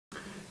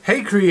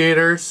Hey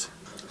creators!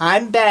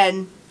 I'm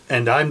Ben.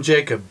 And I'm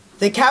Jacob.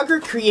 The Calgary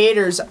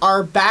creators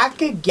are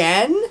back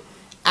again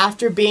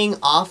after being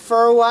off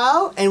for a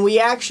while, and we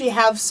actually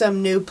have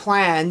some new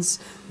plans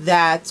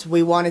that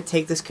we want to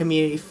take this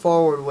community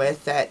forward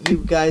with that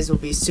you guys will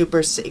be super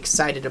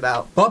excited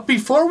about. But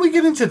before we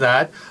get into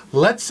that,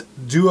 let's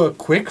do a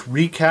quick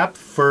recap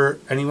for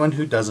anyone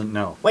who doesn't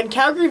know. When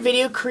Calgary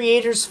Video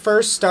Creators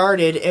first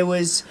started, it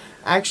was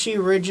actually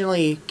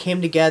originally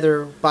came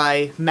together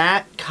by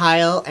Matt,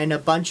 Kyle, and a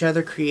bunch of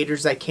other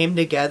creators that came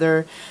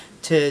together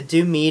to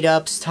do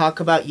meetups, talk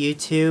about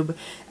YouTube,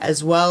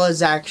 as well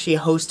as actually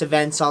host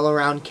events all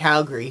around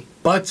Calgary.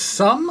 But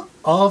some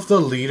of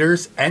the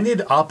leaders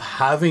ended up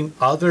having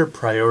other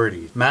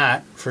priorities.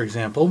 Matt, for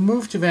example,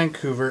 moved to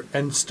Vancouver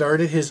and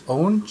started his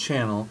own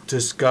channel,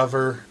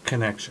 Discover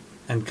Connection.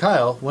 And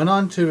Kyle went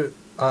on to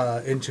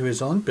into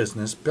his own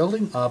business,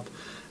 building up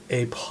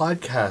a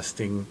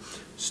podcasting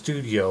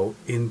studio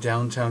in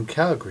downtown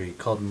Calgary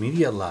called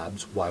Media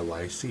Labs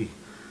YYC.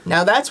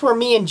 Now that's where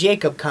me and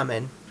Jacob come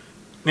in.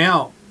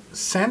 Now,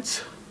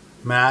 since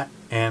Matt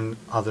and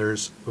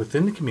others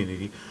within the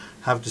community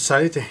have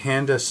decided to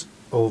hand us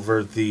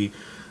over the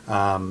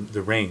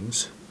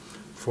reins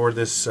for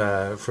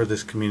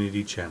this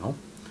community channel,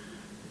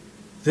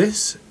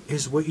 this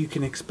is what you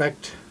can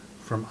expect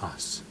from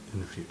us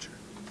in the future.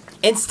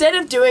 Instead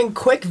of doing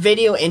quick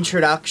video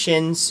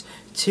introductions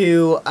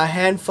to a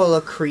handful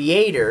of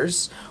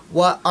creators,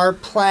 what our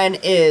plan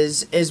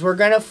is we're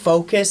going to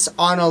focus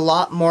on a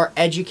lot more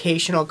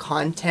educational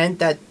content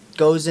that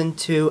goes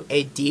into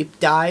a deep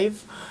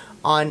dive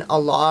on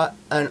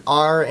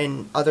our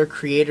and other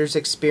creators'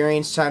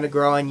 experience trying to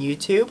grow on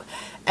YouTube,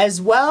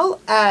 as well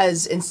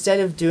as instead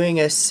of doing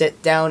a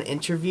sit-down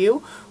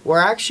interview, we're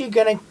actually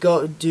going to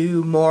go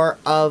do more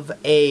of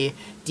a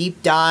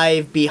deep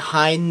dive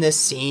behind the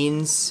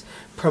scenes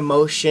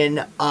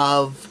promotion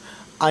of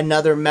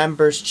another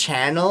member's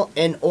channel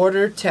in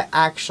order to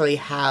actually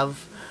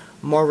have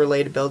more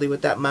relatability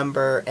with that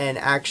member and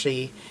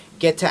actually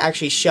get to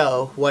actually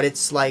show what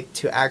it's like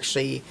to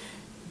actually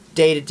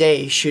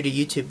day-to-day shoot a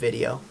YouTube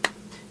video.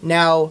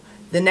 Now,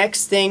 the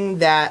next thing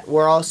that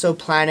we're also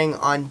planning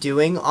on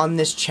doing on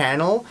this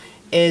channel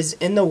is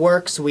in the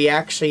works. We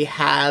actually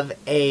have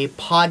a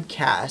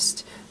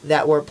podcast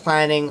that we're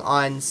planning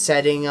on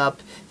setting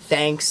up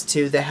thanks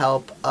to the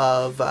help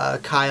of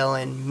Kyle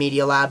and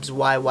Media Labs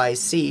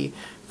YYC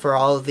for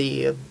all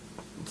the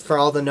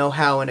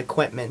know-how and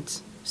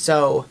equipment.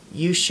 So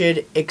you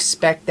should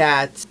expect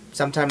that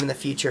sometime in the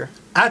future.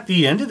 At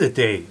the end of the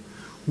day,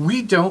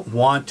 we don't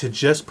want to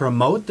just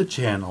promote the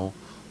channel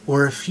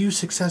or a few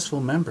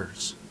successful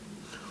members.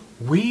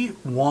 We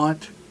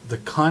want the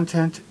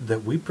content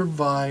that we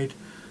provide,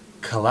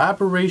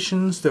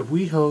 collaborations that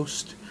we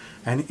host,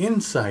 and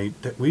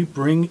insight that we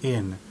bring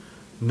in,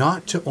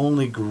 not to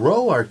only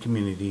grow our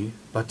community,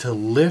 but to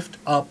lift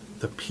up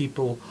the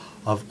people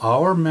of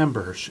our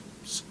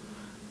memberships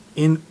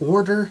in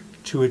order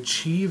to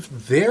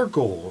achieve their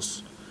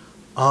goals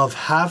of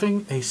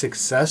having a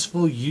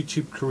successful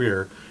YouTube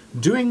career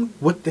doing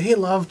what they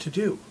love to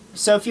do.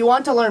 So if you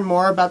want to learn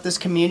more about this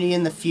community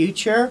in the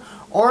future,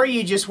 or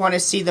you just want to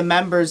see the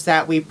members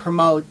that we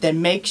promote,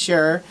 then make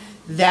sure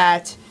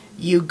that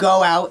you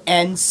go out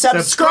and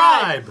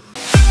subscribe.